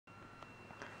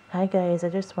Hi guys, I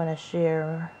just want to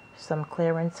share some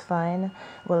clearance find.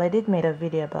 Well, I did make a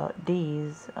video about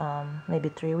these maybe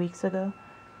 3 weeks ago.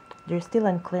 They're still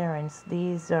on clearance.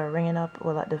 These are ringing up,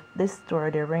 well, at this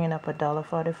store they're ringing up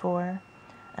 $1.44,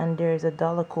 and there's a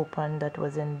dollar coupon that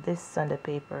was in this Sunday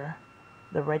paper,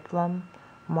 the Red Plum,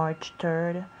 March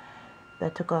 3rd,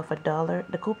 that took off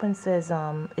 $1. The coupon says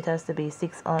it has to be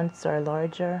 6 ounce or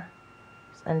larger,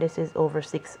 and this is over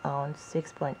 6 ounce,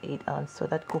 6.8 ounce, so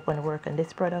that coupon work on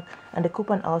this product. And the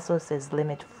coupon also says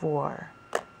limit 4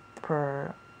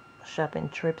 per shopping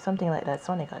trip, something like that.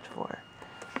 So I only got 4,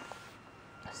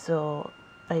 so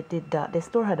I did that. The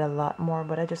store had a lot more,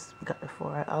 but I just got the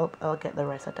 4. I'll get the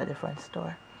rest at a different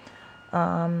store.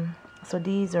 So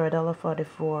these are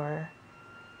 $1.44.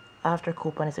 After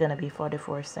coupon is gonna be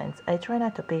 44 cents. I try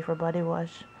not to pay for body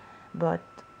wash, but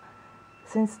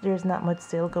since there's not much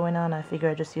sale going on, I figure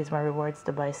I just use my rewards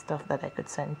to buy stuff that I could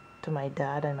send to my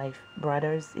dad and my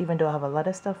brothers. Even though I have a lot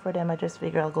of stuff for them, I just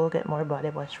figure I'll go get more body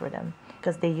wash for them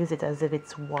because they use it as if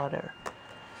it's water.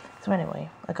 So anyway,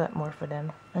 I got more for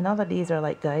them. And all of these are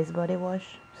like guys body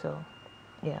wash. So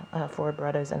yeah, I have 4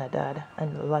 brothers and a dad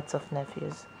and lots of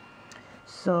nephews.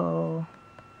 So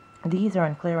these are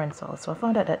on clearance also. I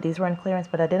found out that these were on clearance,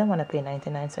 but I didn't want to pay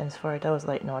 99 cents for it. I was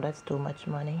like, no, that's too much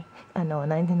money. I know,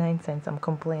 99 cents, I'm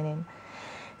complaining.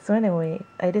 So anyway,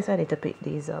 I decided to pick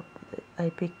these up.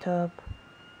 I picked up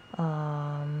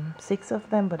 6 of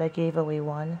them, but I gave away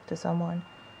 1 to someone.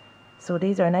 So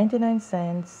these are 99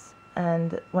 cents,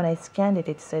 and when I scanned it,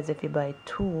 it says if you buy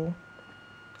 2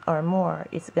 or more,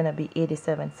 it's gonna be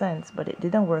 87 cents, but it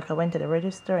didn't work. I went to the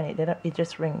register and it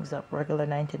just rings up regular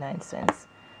 99 cents.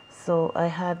 So I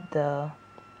had the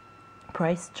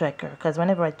price checker, because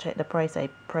whenever I check the price, I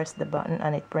press the button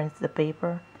and it prints the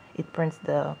paper, it prints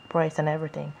the price and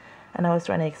everything. And I was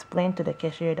trying to explain to the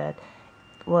cashier that,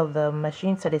 well, the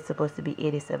machine said it's supposed to be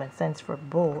 87 cents for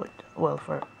both, well,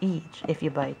 for each if you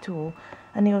buy 2.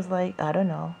 And he was like, I don't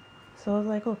know. So I was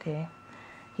like, okay,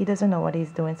 he doesn't know what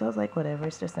he's doing. So I was like, whatever,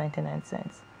 it's just 99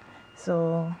 cents.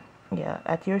 So yeah,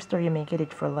 at your store you may get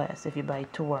it for less if you buy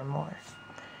 2 or more.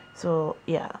 So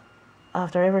yeah,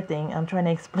 after everything I'm trying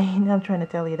to explain, I'm trying to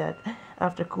tell you that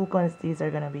after coupons, these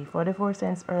are gonna be 44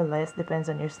 cents or less, depends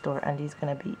on your store, and these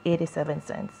gonna be 87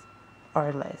 cents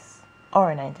or less,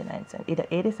 or 99 cents, either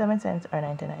 87 cents or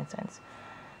 99 cents,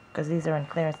 because these are on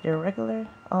clearance. They're regular,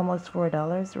 almost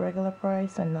 $4 regular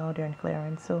price, and now they're in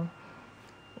clearance. So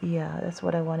yeah, that's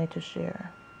what I wanted to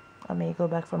share. I may go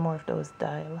back for more of those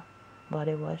Dial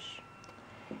body wash.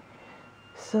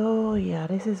 So yeah,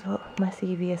 this is what my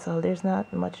CVS haul. There's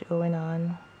not much going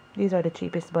on. These are the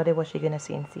cheapest body wash you're gonna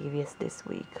see in CVS this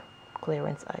week.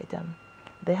 Clearance item.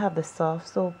 They have the soft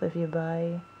soap. If you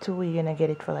buy 2, you're gonna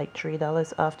get it for like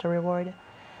 $3 after reward.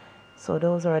 So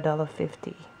those are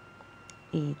 $1.50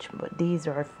 each. But these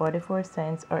are 44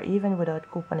 cents, or even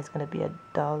without coupon, it's gonna be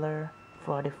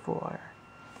 $1.44.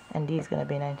 And these gonna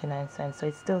be 99 cents. So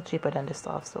it's still cheaper than the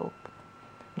soft soap.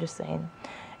 Just saying.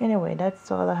 Anyway, that's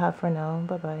all I have for now.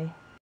 Bye bye.